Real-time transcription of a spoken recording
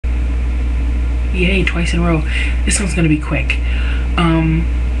Yay, twice in a row. This one's gonna be quick.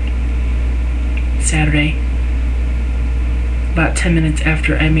 Saturday, about 10 minutes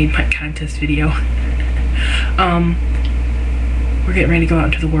after I made my contest video, we're getting ready to go out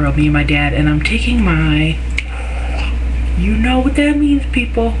into the world, me and my dad, and I'm taking my, you know what that means,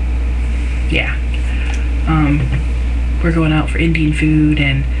 people. Yeah. We're going out for Indian food,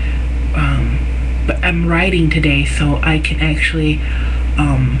 and but I'm riding today, so I can actually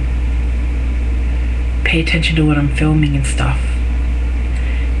pay attention to what I'm filming and stuff,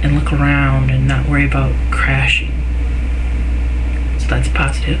 and look around and not worry about crashing. So that's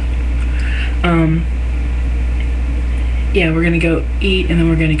positive. Yeah, we're gonna go eat, and then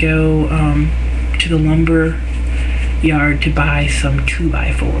we're gonna go to the lumber yard to buy some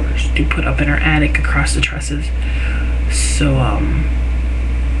 2x4s to put up in our attic across the trusses, so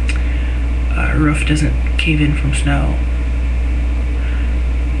our roof doesn't cave in from snow.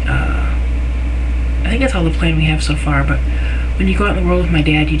 I think that's all the plan we have so far, but when you go out in the world with my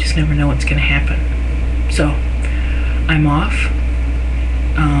dad, you just never know what's gonna happen. So I'm off.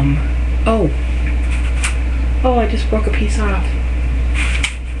 Oh, I just broke a piece off.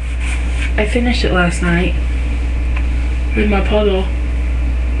 I finished it last night with my puzzle.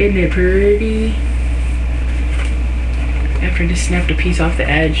 Isn't it pretty? After I just snapped a piece off the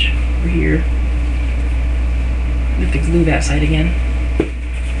edge over here. I have to glue that side again.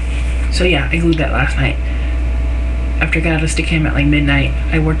 So yeah, I glued that last night. After I got out of stick cam at like midnight,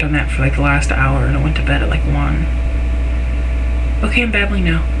 I worked on that for like the last hour, and I went to bed at like 1. Okay, I'm babbling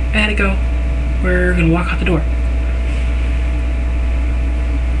now. I had to go. We're gonna walk out the door.